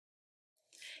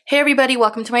Hey everybody,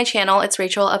 welcome to my channel. It's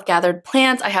Rachel of Gathered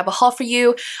Plants. I have a haul for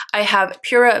you. I have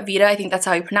Pura Vida, I think that's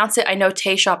how you pronounce it. I know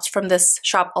Tay shops from this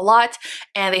shop a lot,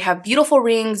 and they have beautiful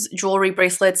rings, jewelry,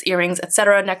 bracelets, earrings,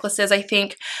 etc., necklaces, I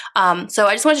think. So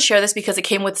I just wanted to share this because it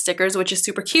came with stickers, which is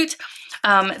super cute.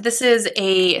 This is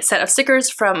a set of stickers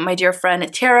from my dear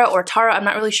friend Tara, or Tara. I'm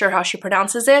not really sure how she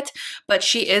pronounces it, but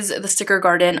she is the Sticker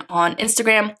Garden on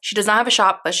Instagram. She does not have a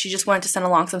shop, but she just wanted to send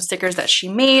along some stickers that she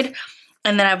made.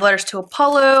 And then I have letters to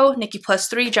Apollo, Nikki Plus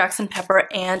 3, Jackson Pepper,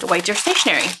 and White Deer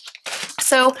Stationery.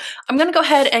 So I'm gonna go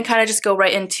ahead and kind of just go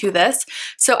right into this.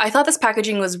 So I thought this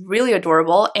packaging was really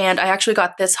adorable, and I actually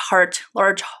got this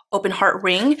large open heart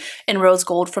ring in rose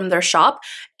gold from their shop.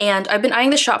 And I've been eyeing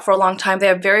this shop for a long time. They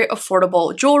have very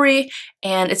affordable jewelry,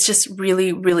 and it's just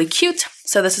really, really cute.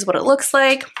 So this is what it looks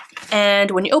like.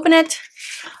 And when you open it,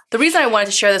 the reason I wanted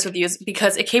to share this with you is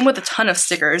because it came with a ton of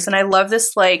stickers, and I love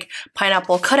this like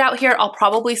pineapple cutout here. I'll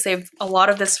probably save a lot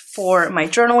of this for my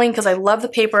journaling because I love the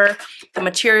paper, the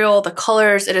material, the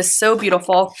colors. It is so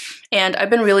beautiful, and I've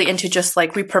been really into just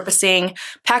like repurposing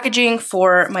packaging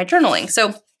for my journaling.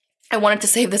 So I wanted to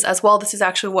save this as well. This is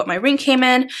actually what my ring came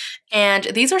in, and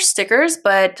these are stickers,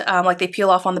 but like they peel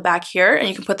off on the back here, and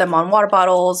you can put them on water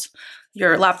bottles,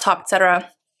 your laptop, etc.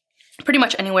 Pretty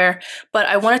much anywhere, but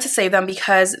I wanted to save them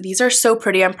because these are so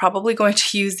pretty. I'm probably going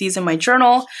to use these in my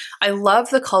journal. I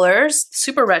love the colors,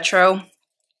 super retro,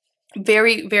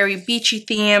 very, very beachy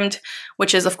themed,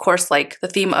 which is of course like the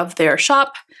theme of their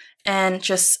shop, and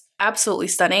just absolutely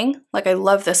stunning. Like I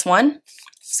love this one.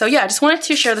 So yeah, I just wanted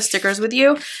to share the stickers with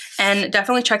you, and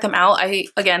definitely check them out.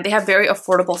 Again, they have very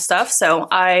affordable stuff, so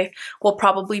I will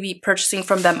probably be purchasing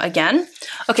from them again.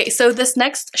 Okay, so this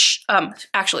next,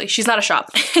 actually, she's not a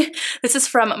shop. This is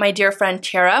from my dear friend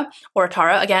Tara, or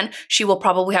Tara. Again, she will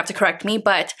probably have to correct me,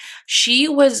 but she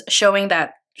was showing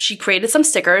that she created some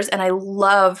stickers, and I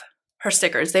love her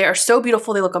stickers. They are so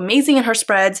beautiful. They look amazing in her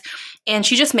spreads, and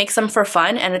she just makes them for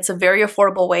fun, and it's a very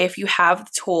affordable way. If you have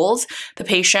the tools, the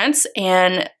patience,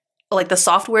 and like the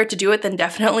software to do it, then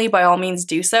definitely by all means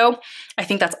do so. I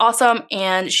think that's awesome,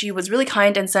 and she was really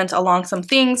kind and sent along some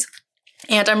things,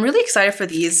 and I'm really excited for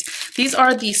these. These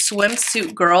are the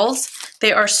swimsuit girls.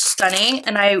 They are stunning,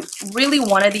 and I really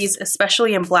wanted these,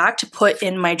 especially in black, to put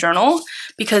in my journal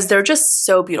because they're just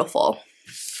so beautiful.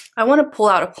 I want to pull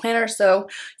out a planner so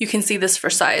you can see this for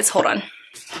size. Hold on.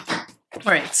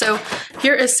 All right, so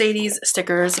here is Sadie's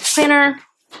stickers planner.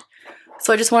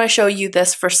 So I just want to show you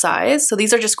this for size. So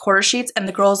these are just quarter sheets, and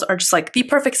the girls are just like the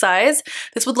perfect size.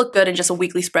 This would look good in just a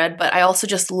weekly spread, but I also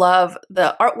just love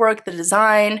the artwork, the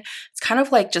design. It's kind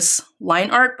of like just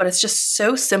line art, but it's just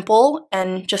so simple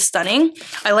and just stunning.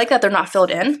 I like that they're not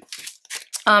filled in.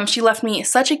 She left me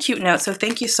such a cute note, so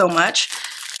thank you so much.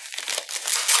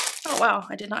 Oh wow,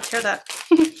 I did not tear that.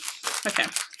 Okay.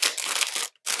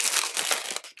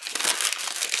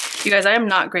 You guys, I am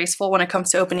not graceful when it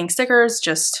comes to opening stickers.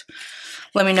 Just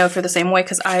let me know if you're the same way,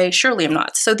 because I surely am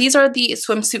not. So these are the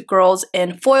swimsuit girls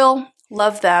in foil.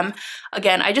 Love them.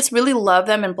 Again, I just really love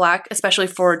them in black, especially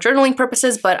for journaling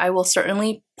purposes, but I will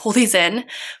certainly pull these in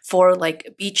for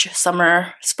like beach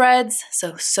summer spreads.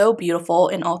 So beautiful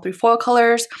in all three foil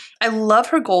colors. I love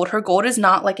her gold. Her gold is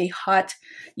not like a hot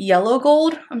yellow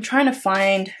gold. I'm trying to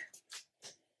find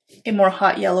a more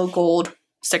hot yellow gold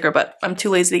sticker, but I'm too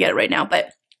lazy to get it right now.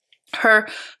 But her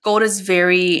gold is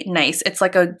very nice. It's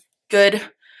like a good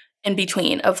in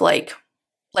between of like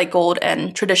light gold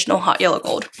and traditional hot yellow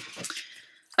gold.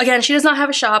 Again, she does not have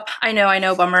a shop. I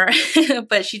know, bummer,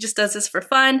 but she just does this for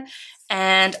fun,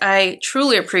 and I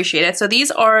truly appreciate it. So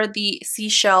these are the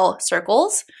seashell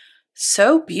circles.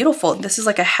 So beautiful. This is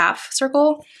like a half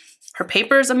circle. Her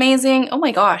paper is amazing. Oh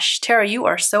my gosh, Tara, you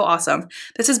are so awesome.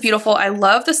 This is beautiful. I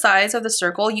love the size of the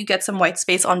circle. You get some white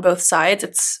space on both sides.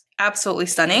 It's absolutely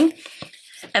stunning.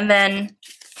 And then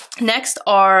next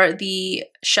are the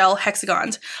shell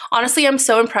hexagons. Honestly, I'm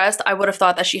so impressed. I would have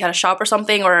thought that she had a shop or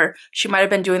something, or she might have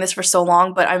been doing this for so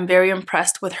long, but I'm very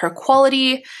impressed with her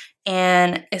quality,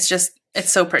 and it's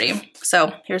so pretty.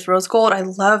 So here's rose gold. I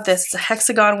love this. It's a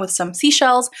hexagon with some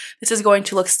seashells. This is going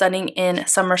to look stunning in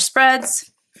summer spreads,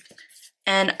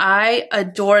 and I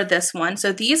adore this one.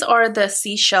 So these are the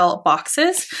seashell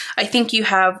boxes. I think you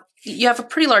have a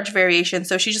pretty large variation,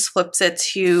 so she just flips it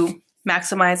to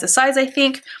maximize the size, I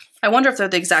think. I wonder if they're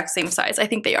the exact same size. I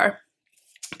think they are.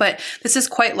 But this is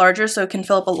quite larger, so it can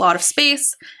fill up a lot of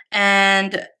space,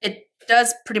 and it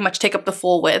does pretty much take up the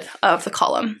full width of the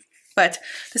column. But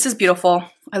this is beautiful.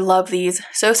 I love these.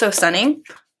 So stunning.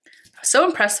 So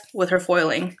impressed with her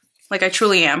foiling. Like, I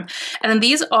truly am. And then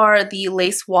these are the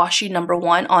Lace Washi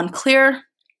 #1 on clear.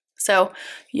 So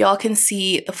y'all can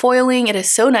see the foiling. It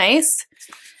is so nice.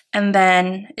 And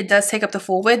then it does take up the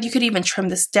full width. You could even trim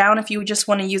this down if you just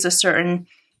want to use a certain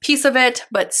piece of it,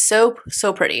 but so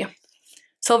pretty.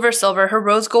 Silver, silver. Her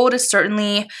rose gold is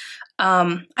certainly,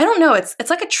 I don't know, it's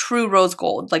like a true rose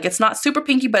gold. Like, it's not super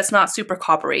pinky, but it's not super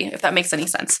coppery, if that makes any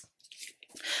sense.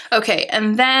 Okay,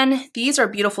 and then these are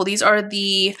beautiful. These are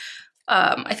the,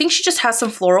 I think she just has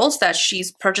some florals that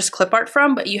she's purchased clip art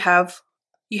from, but you have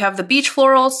the beach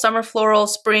florals, summer florals,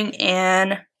 spring,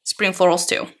 and spring florals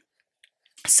too.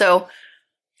 So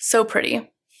pretty.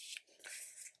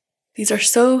 These are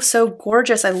so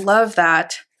gorgeous. I love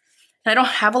that. And I don't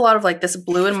have a lot of like this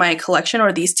blue in my collection,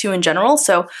 or these two in general,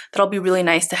 so that'll be really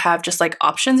nice to have just like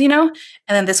options, you know?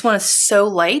 And then this one is so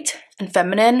light and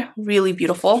feminine, really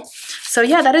beautiful. So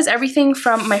yeah, that is everything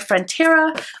from my friend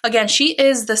Tara. Again, she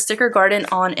is the Sticker Garden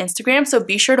on Instagram, so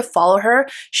be sure to follow her.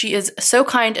 She is so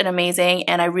kind and amazing,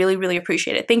 and I really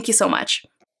appreciate it. Thank you so much.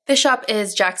 This shop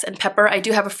is Jax and Pepper. I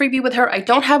do have a freebie with her. I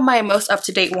don't have my most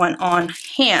up-to-date one on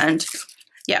hand.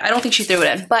 Yeah, I don't think she threw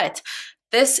it in, but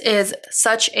this is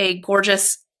such a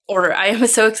gorgeous order. I am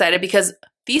so excited because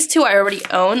these two I already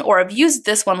own, or I've used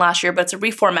this one last year, but it's a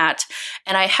reformat,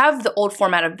 and I have the old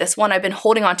format of this one. I've been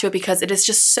holding on to it because it is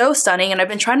just so stunning, and I've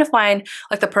been trying to find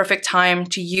like the perfect time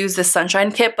to use this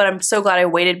sunshine kit, but I'm so glad I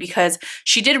waited because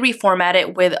she did reformat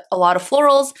it with a lot of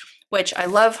florals, which I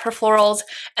love her florals.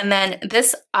 And then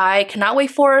this I cannot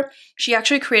wait for. She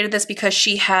actually created this because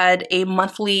she had a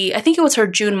monthly, I think it was her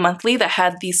June monthly, that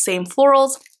had these same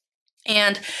florals.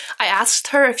 And I asked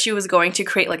her if she was going to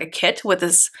create like a kit with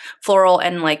this floral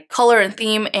and like color and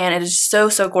theme, and it is so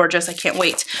gorgeous. I can't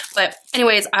wait. But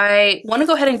anyways, I want to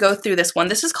go ahead and go through this one.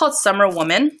 This is called Summer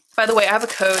Woman. By the way, I have a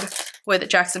code with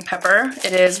Jax and Pepper.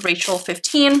 It is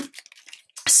Rachel15.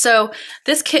 So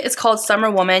this kit is called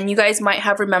Summer Woman. You guys might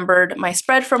have remembered my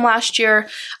spread from last year.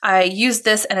 I used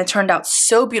this and it turned out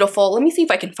so beautiful. Let me see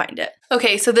if I can find it.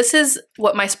 Okay, so this is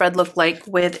what my spread looked like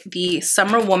with the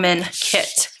Summer Woman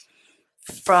kit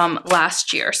from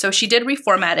last year. So she did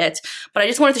reformat it, but I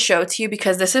just wanted to show it to you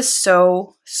because this is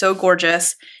so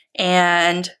gorgeous,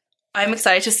 and I'm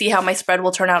excited to see how my spread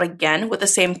will turn out again with the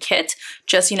same kit,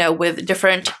 just, you know, with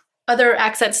different other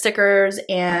accent stickers,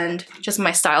 and just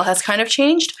my style has kind of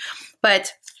changed.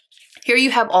 But here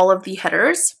you have all of the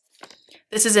headers.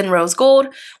 This is in rose gold.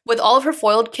 With all of her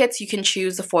foiled kits, you can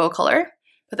choose the foil color,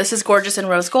 but this is gorgeous in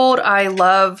rose gold. I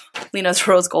love Lena's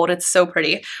rose gold. It's so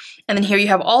pretty. And then here you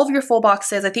have all of your full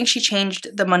boxes. I think she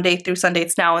changed the Monday through Sunday.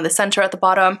 It's now in the center at the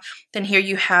bottom. Then here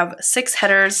you have 6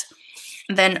 headers.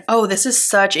 And then, oh, this is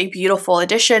such a beautiful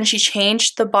addition. She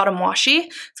changed the bottom washi.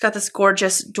 It's got this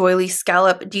gorgeous doily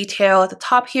scallop detail at the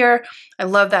top here. I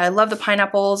love that. I love the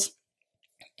pineapples.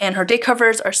 And her day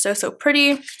covers are so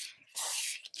pretty.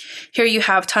 Here you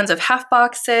have tons of half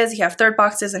boxes, you have third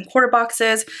boxes and quarter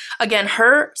boxes. Again,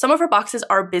 some of her boxes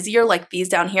are busier like these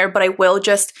down here, but I will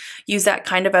just use that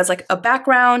kind of as like a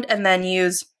background and then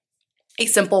use a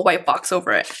simple white box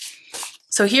over it.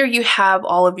 So here you have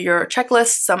all of your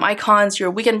checklists, some icons,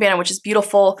 your weekend banner, which is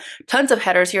beautiful, tons of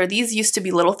headers here. These used to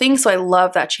be little things, so I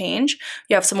love that change.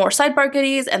 You have some more sidebar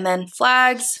goodies and then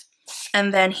flags.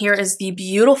 And then here is the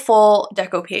beautiful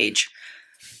deco page.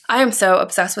 I am so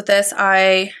obsessed with this.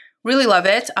 I really love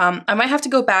it. I might have to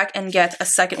go back and get a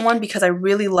second one because I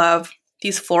really love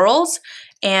these florals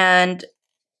and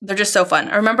they're just so fun.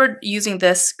 I remember using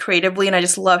this creatively and I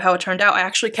just love how it turned out. I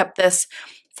actually kept this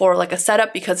for like a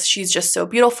setup because she's just so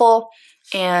beautiful.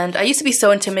 And I used to be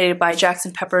so intimidated by Jax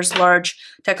and Pepper's large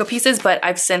deco pieces, but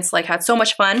I've since like had so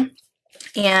much fun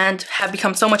and have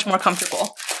become so much more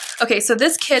comfortable. Okay, so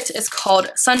this kit is called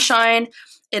Sunshine.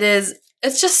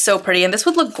 It's just so pretty, and this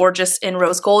would look gorgeous in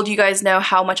rose gold. You guys know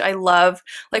how much I love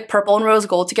like purple and rose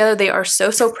gold together. They are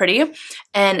so pretty.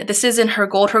 And this is in her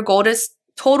gold. Her gold is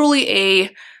totally a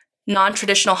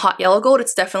non-traditional hot yellow gold.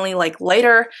 It's definitely like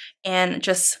lighter and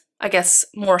just, I guess,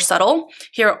 more subtle.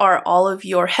 Here are all of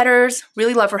your headers.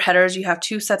 Really love her headers. You have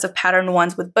 2 sets of patterned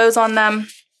ones with bows on them.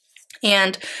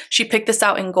 And she picked this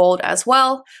out in gold as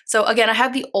well. So again, I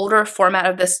have the older format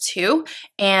of this too,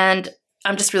 and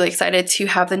I'm just really excited to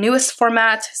have the newest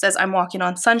format. It says I'm walking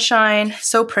on sunshine,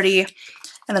 so pretty.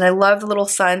 And then I love the little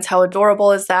suns. How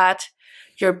adorable is that?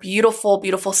 Your beautiful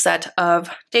set of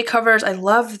day covers. I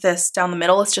love this down the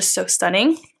middle. It's just so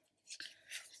stunning.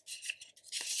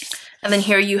 And then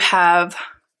here you have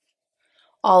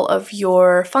all of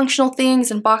your functional things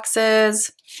and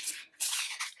boxes.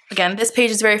 Again, this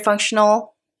page is very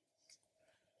functional.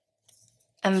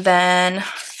 And then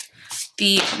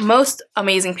the most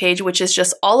amazing page, which is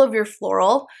just all of your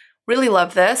floral. Really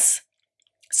love this.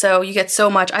 So you get so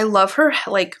much. I love her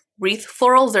like wreath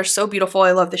florals. They're so beautiful.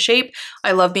 I love the shape.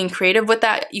 I love being creative with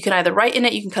that. You can either write in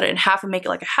it, you can cut it in half and make it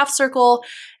like a half circle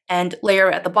and layer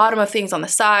at the bottom of things on the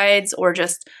sides, or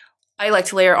just, I like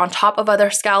to layer on top of other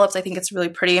scallops. I think it's really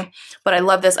pretty, but I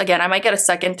love this. Again, I might get a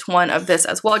second one of this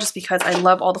as well just because I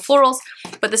love all the florals,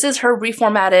 but this is her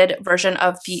reformatted version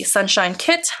of the Sunshine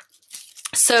Kit.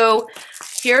 So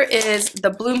here is the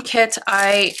Bloom Kit.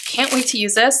 I can't wait to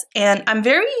use this, and I'm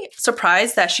very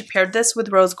surprised that she paired this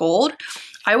with rose gold.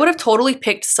 I would have totally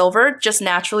picked silver, just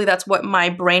naturally that's what my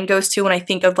brain goes to when I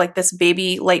think of like this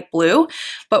baby light blue,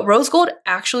 but rose gold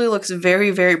actually looks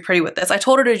very, very pretty with this. I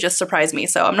told her to just surprise me,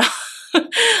 so I'm not,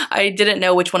 I didn't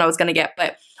know which one I was gonna get,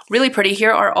 but really pretty.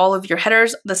 Here are all of your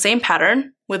headers, the same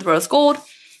pattern with rose gold.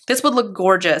 This would look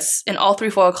gorgeous in all 3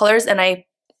 foil colors, and I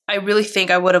really think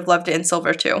I would have loved it in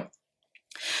silver too.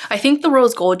 I think the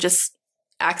rose gold just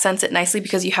accents it nicely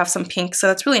because you have some pink, so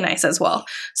that's really nice as well.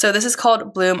 So this is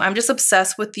called Bloom. I'm just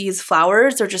obsessed with these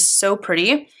flowers. They're just so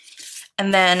pretty.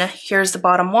 And then here's the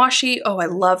bottom washi. Oh, I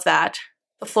love that.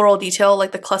 The floral detail,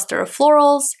 like the cluster of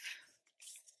florals.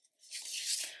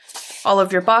 All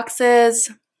of your boxes.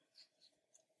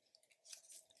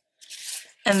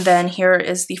 And then here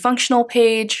is the functional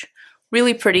page.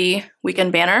 Really pretty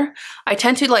weekend banner. I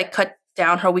tend to like cut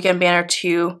down her weekend banner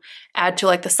to add to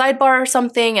like the sidebar or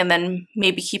something, and then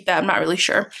maybe keep that. I'm not really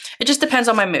sure. It just depends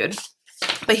on my mood.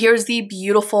 But here's the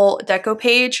beautiful deco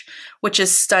page, which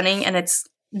is stunning, and it's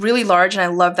really large, and I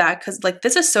love that because like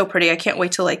this is so pretty. I can't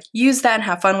wait to like use that and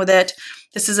have fun with it.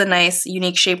 This is a nice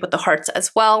unique shape with the hearts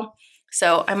as well.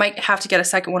 So I might have to get a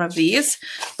second one of these.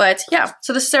 But yeah,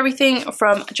 so this is everything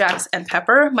from Jax and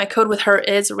Pepper. My code with her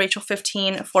is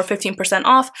Rachel15 for 15%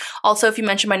 off. Also, if you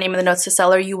mention my name in the notes to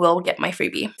seller, you will get my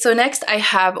freebie. So next I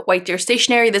have White Deer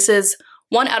Stationery. This is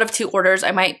 1 out of 2 orders.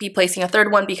 I might be placing a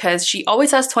third one because she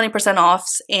always has 20%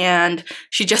 offs, and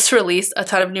she just released a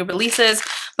ton of new releases,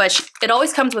 but it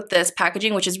always comes with this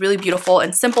packaging, which is really beautiful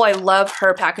and simple. I love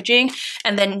her packaging.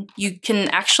 And then you can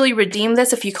actually redeem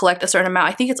this if you collect a certain amount.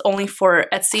 I think it's only for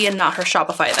Etsy and not her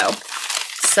Shopify though.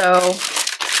 So,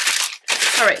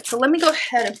 all right, so let me go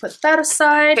ahead and put that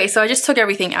aside. Okay, so I just took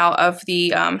everything out of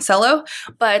the cello,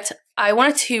 but I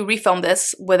wanted to refilm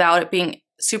this without it being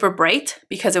super bright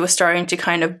because it was starting to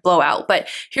kind of blow out. But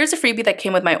here's a freebie that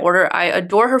came with my order. I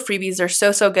adore her freebies. They're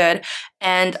so, so good.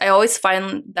 And I always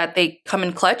find that they come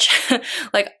in clutch.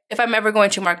 Like if I'm ever going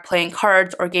to mark playing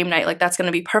cards or game night, like that's going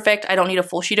to be perfect. I don't need a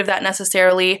full sheet of that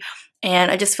necessarily.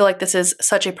 And I just feel like this is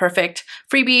such a perfect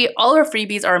freebie. All her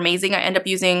freebies are amazing. I end up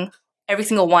using every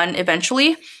single one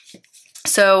eventually.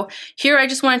 So here I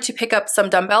just wanted to pick up some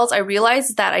dumbbells. I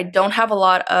realized that I don't have a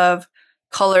lot of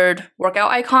colored workout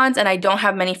icons, and I don't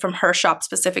have many from her shop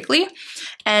specifically.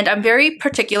 And I'm very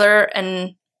particular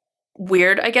and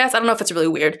weird, I guess. I don't know if it's really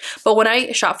weird, but when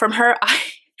I shop from her,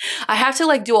 I have to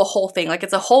like do a whole thing. Like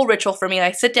it's a whole ritual for me.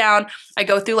 I sit down, I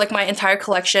go through like my entire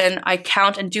collection, I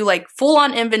count and do like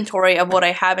full-on inventory of what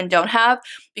I have and don't have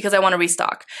because I want to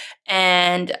restock.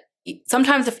 And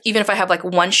sometimes even if I have like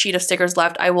 1 sheet of stickers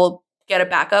left, I will get a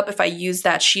backup if I use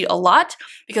that sheet a lot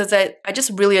because I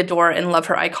just really adore and love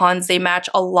her icons. They match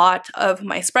a lot of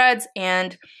my spreads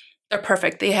and they're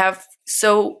perfect. They have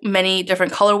so many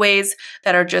different colorways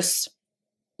that are just,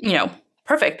 you know,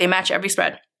 perfect. They match every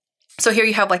spread. So here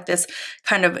you have like this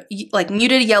kind of like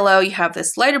muted yellow, you have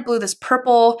this lighter blue, this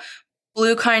purple,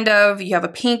 blue kind of, you have a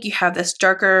pink, you have this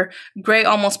darker gray,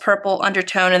 almost purple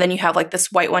undertone, and then you have like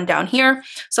this white one down here.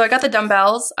 So I got the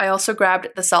dumbbells. I also grabbed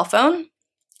the cell phone.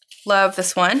 Love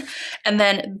this one. And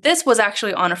then this was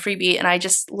actually on a freebie and I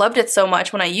just loved it so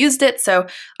much when I used it. So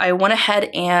I went ahead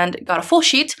and got a full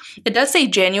sheet. It does say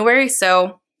January,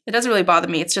 so it doesn't really bother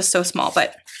me. It's just so small.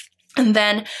 And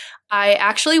then I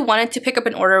actually wanted to pick up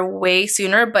an order way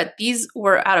sooner, but these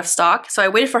were out of stock. So I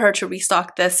waited for her to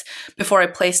restock this before I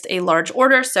placed a large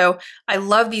order. So I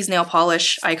love these nail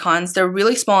polish icons. They're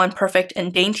really small and perfect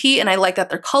and dainty, and I like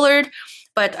that they're colored.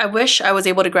 But I wish I was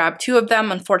able to grab 2 of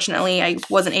them. Unfortunately, I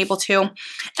wasn't able to.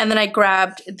 And then I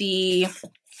grabbed the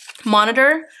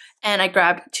monitor and I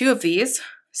grabbed 2 of these,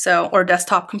 or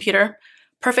desktop computer.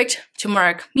 Perfect to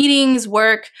mark meetings,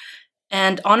 work,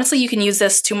 and honestly, you can use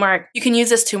this to mark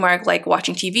like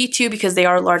watching TV too because they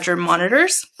are larger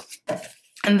monitors.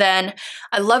 And then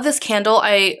I love this candle.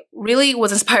 I really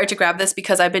was inspired to grab this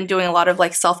because I've been doing a lot of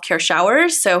like self-care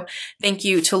showers. So thank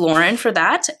you to Lauren for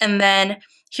that. And then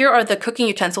here are the cooking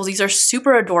utensils. These are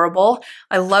super adorable.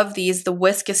 I love these. The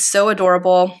whisk is so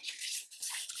adorable.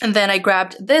 And then I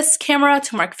grabbed this camera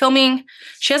to mark filming.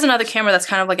 She has another camera that's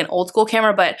kind of like an old school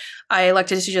camera, but I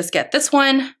elected to just get this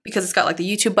one because it's got like the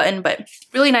YouTube button, but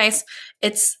really nice.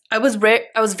 I was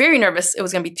very nervous it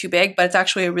was gonna be too big, but it's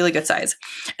actually a really good size.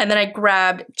 And then I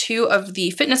grabbed 2 of the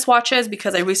fitness watches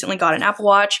because I recently got an Apple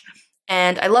Watch,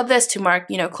 and I love this to mark,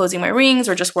 you know, closing my rings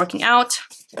or just working out.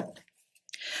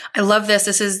 I love this.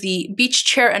 This is the beach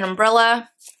chair and umbrella.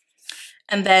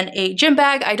 And then a gym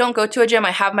bag. I don't go to a gym.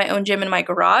 I have my own gym in my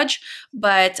garage,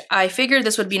 but I figured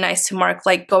this would be nice to mark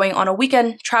like going on a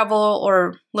weekend travel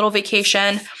or little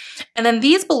vacation. And then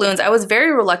these balloons, I was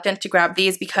very reluctant to grab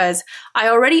these because I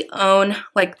already own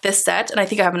like this set, and I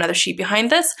think I have another sheet behind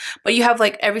this, but you have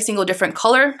like every single different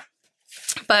color.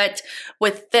 But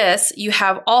with this, you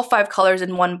have all 5 colors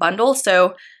in one bundle.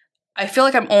 So I feel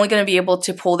like I'm only going to be able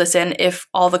to pull this in if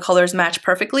all the colors match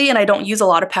perfectly, and I don't use a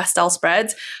lot of pastel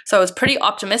spreads. So I was pretty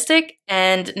optimistic,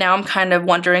 and now I'm kind of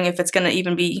wondering if it's going to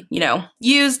even be, you know,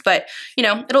 used, but you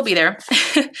know, it'll be there.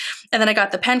 And then I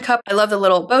got the pen cup. I love the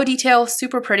little bow detail,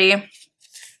 super pretty.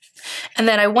 And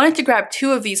then I wanted to grab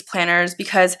 2 of these planners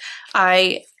because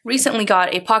I recently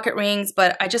got a pocket rings,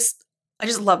 but I just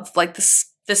love like this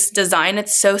design.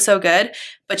 It's so good,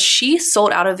 but she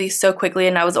sold out of these so quickly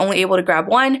and I was only able to grab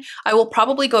 1. I will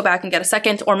probably go back and get a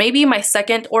second, or maybe my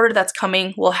second order that's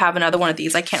coming will have another one of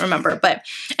these. I can't remember, but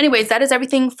anyways, that is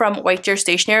everything from White Deer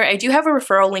Stationery. I do have a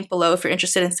referral link below if you're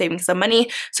interested in saving some money,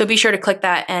 so be sure to click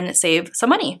that and save some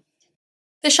money.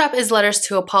 This shop is Letters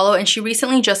to Apollo, and she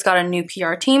recently just got a new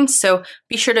PR team, so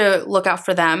be sure to look out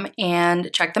for them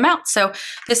and check them out. So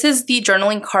this is the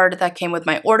journaling card that came with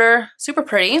my order. Super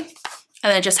pretty. And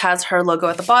then it just has her logo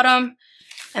at the bottom.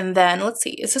 And then, let's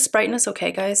see, is this brightness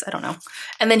okay, guys? I don't know.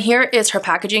 And then here is her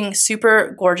packaging,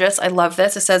 super gorgeous. I love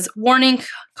this. It says, warning,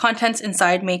 contents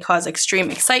inside may cause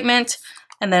extreme excitement.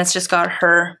 And then it's just got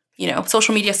her, you know,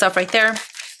 social media stuff right there.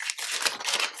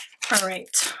 All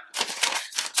right.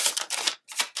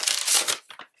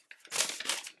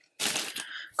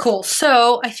 Cool,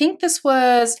 so I think this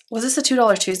was this a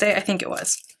 $2 Tuesday? I think it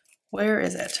was. Where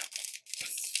is it?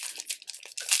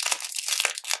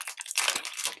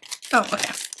 Oh,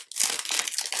 okay.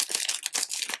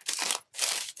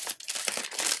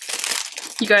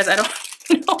 You guys, I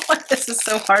don't know why this is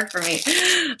so hard for me.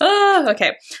 Oh,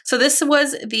 okay. So this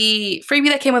was the freebie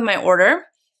that came with my order.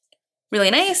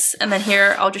 Really nice. And then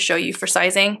here, I'll just show you for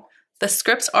sizing. The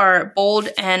scripts are bold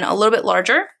and a little bit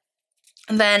larger.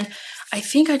 And then I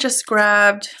think I just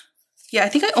grabbed, yeah, I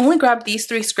think I only grabbed these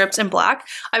 3 scripts in black.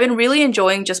 I've been really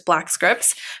enjoying just black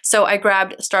scripts. So I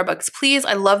grabbed Starbucks Please.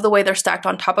 I love the way they're stacked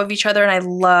on top of each other, and I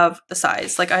love the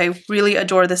size. Like, I really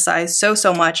adore this size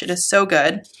so much. It is so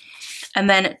good. And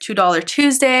then $2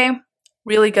 Tuesday,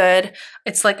 really good.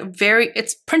 It's like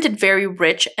it's printed very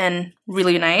rich and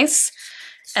really nice.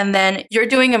 And then You're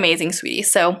Doing Amazing, Sweetie.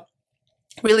 So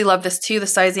really love this too. The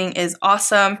sizing is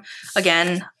awesome.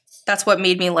 Again, that's what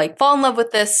made me like fall in love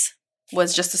with this,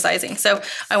 was just the sizing. So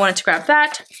I wanted to grab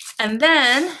that. And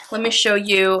then let me show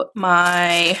you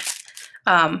my,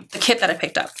 the kit that I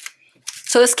picked up.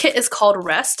 So this kit is called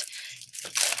Rest.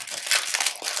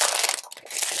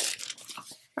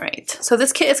 All right, so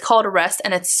this kit is called Rest,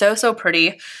 and it's so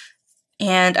pretty.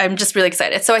 And I'm just really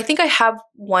excited. So I think I have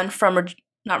one from,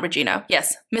 not Regina,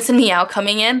 yes, Miss and Meow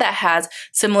coming in that has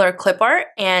similar clip art,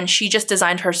 and she just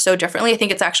designed hers so differently. I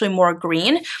think it's actually more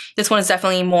green. This one is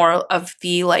definitely more of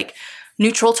the like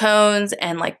neutral tones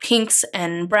and like pinks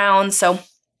and browns. So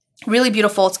really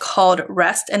beautiful. It's called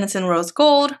Rest, and it's in rose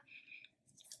gold.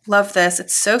 Love this.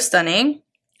 It's so stunning.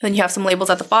 Then you have some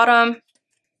labels at the bottom.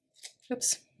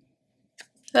 Oops.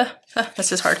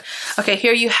 This is hard. Okay,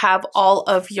 here you have all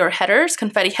of your headers,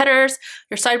 confetti headers,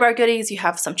 your sidebar goodies. You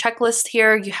have some checklists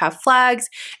here. You have flags,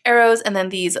 arrows, and then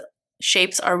these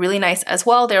shapes are really nice as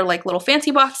well. They're like little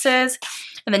fancy boxes.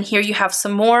 And then here you have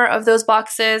some more of those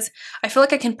boxes. I feel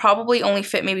like I can probably only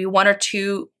fit maybe 1 or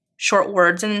 2 short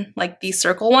words in like these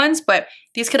circle ones, but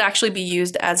these could actually be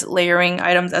used as layering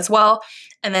items as well.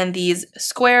 And then these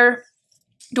square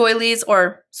doilies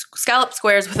or scallop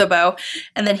squares with a bow.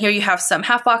 And then here you have some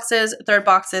half boxes, third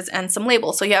boxes, and some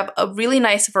labels. So you have a really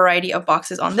nice variety of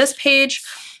boxes on this page.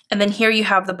 And then here you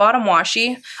have the bottom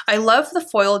washi. I love the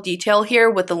foil detail here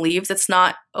with the leaves. It's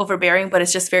not overbearing, but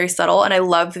it's just very subtle. And I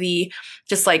love the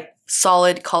just like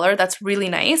solid color. That's really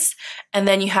nice. And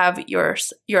then you have your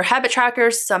habit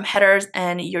trackers, some headers,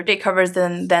 and your date covers,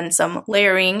 then some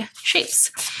layering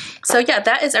shapes. So yeah,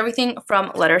 that is everything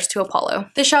from Letters to Apollo.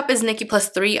 This shop is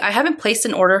Nikki+3. I haven't placed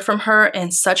an order from her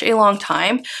in such a long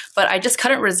time, but I just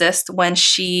couldn't resist when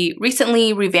she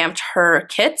recently revamped her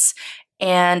kits.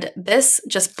 and this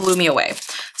just blew me away.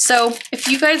 So if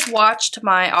you guys watched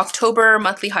my October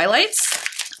monthly highlights,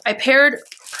 I paired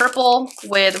purple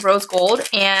with rose gold,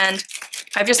 and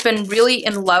I've just been really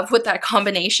in love with that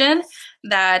combination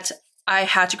that I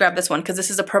had to grab this one because this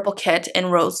is a purple kit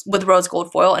in with rose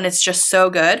gold foil, and it's just so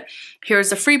good. Here's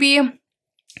the freebie.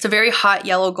 It's a very hot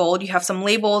yellow gold. You have some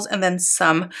labels and then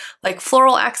some like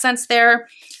floral accents there.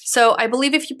 So I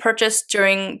believe if you purchase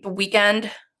during the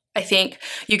weekend, I think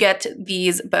you get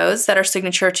these bows that are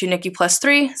signature to Nikki Plus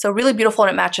 3. So really beautiful,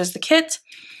 and it matches the kit.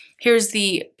 Here's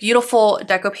the beautiful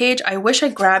deco page. I wish I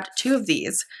grabbed 2 of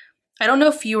these. I don't know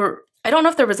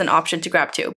if there was an option to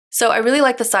grab 2. So I really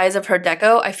like the size of her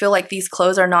deco. I feel like these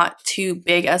clothes are not too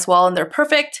big as well, and they're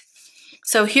perfect.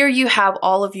 So here you have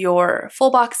all of your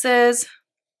full boxes.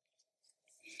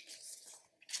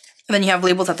 And then you have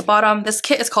labels at the bottom. This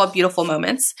kit is called Beautiful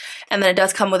Moments. And then it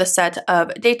does come with a set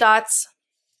of date dots.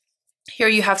 Here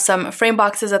you have some frame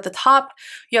boxes at the top.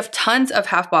 You have tons of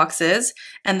half boxes,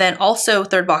 and then also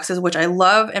third boxes, which I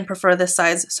love and prefer this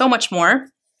size so much more.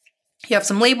 You have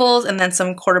some labels and then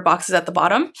some quarter boxes at the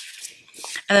bottom.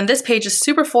 And then this page is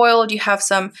super foiled. You have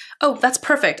some, oh, that's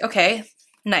perfect. Okay,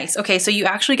 nice. Okay, so you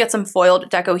actually get some foiled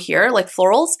deco here, like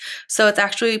florals. So it's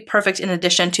actually perfect in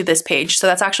addition to this page. So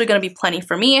that's actually going to be plenty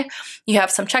for me. You have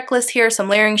some checklists here, some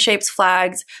layering shapes,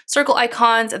 flags, circle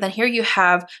icons, and then here you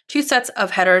have 2 sets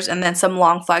of headers and then some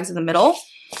long flags in the middle.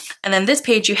 And then this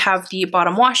page you have the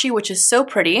bottom washi, which is so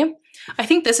pretty. I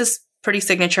think this is pretty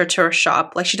signature to her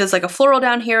shop. Like she does like a floral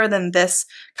down here, then this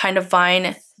kind of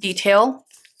vine detail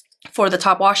for the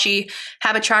top washi,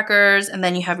 habit trackers, and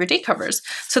then you have your date covers.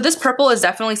 So this purple is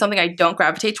definitely something I don't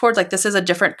gravitate towards. Like this is a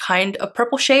different kind of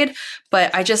purple shade,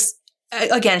 but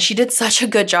again, she did such a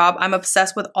good job. I'm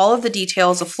obsessed with all of the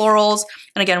details of florals.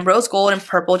 And again, rose gold and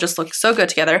purple just look so good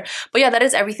together. But yeah, that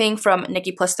is everything from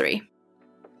Nikki Plus 3.